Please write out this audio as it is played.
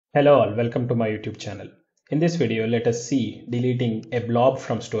Hello all, welcome to my YouTube channel. In this video, let us see deleting a blob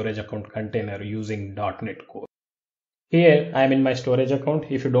from storage account container using netCore. Here I am in my storage account.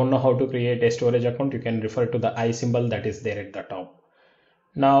 If you don't know how to create a storage account, you can refer to the I symbol that is there at the top.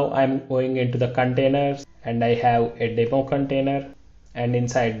 Now I'm going into the containers and I have a demo container, and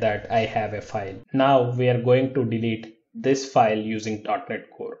inside that I have a file. Now we are going to delete this file using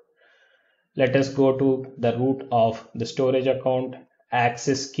netCore. Let us go to the root of the storage account,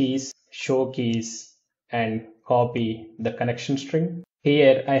 access keys, show keys, and copy the connection string.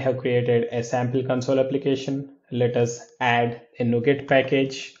 Here I have created a sample console application. Let us add a NuGet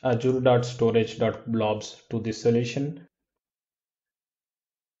package, azure.storage.blobs to this solution.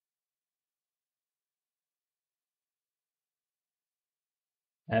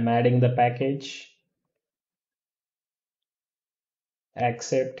 I'm adding the package,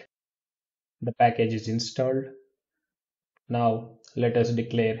 accept, the package is installed. Now let us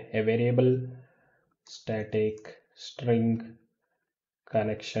declare a variable static string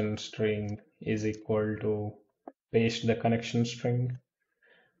connection string is equal to, paste the connection string,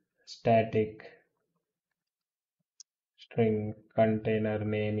 static string container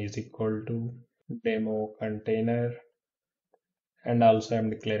name is equal to demo container, and also I'm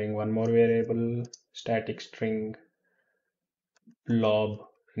declaring one more variable, static string blob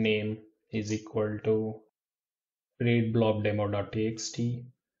name is equal to read blob demo.txt,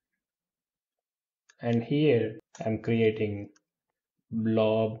 and here I'm creating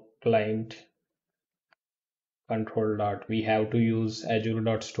blob client control dot. We have to use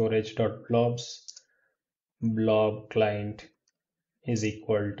azure.storage.blobs. Blob client is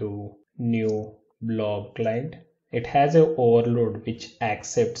equal to new blob client. It has an overload which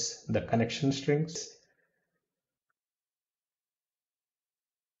accepts the connection strings,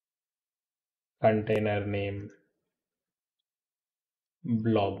 container name,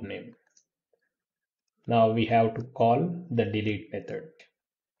 blob name. Now we have to call the delete method.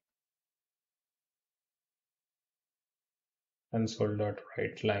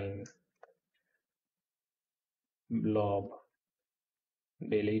 Console.writeLine blob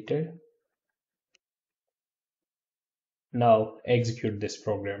deleted. Now execute this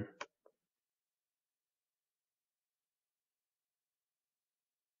program.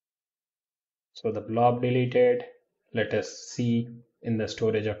 So the blob deleted. Let us see in the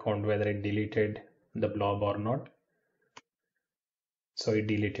storage account whether it deleted the blob or not. So it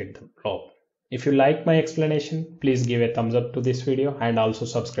deleted the blob. If you like my explanation, please give a thumbs up to this video and also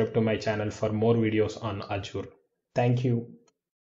subscribe to my channel for more videos on Azure. Thank you.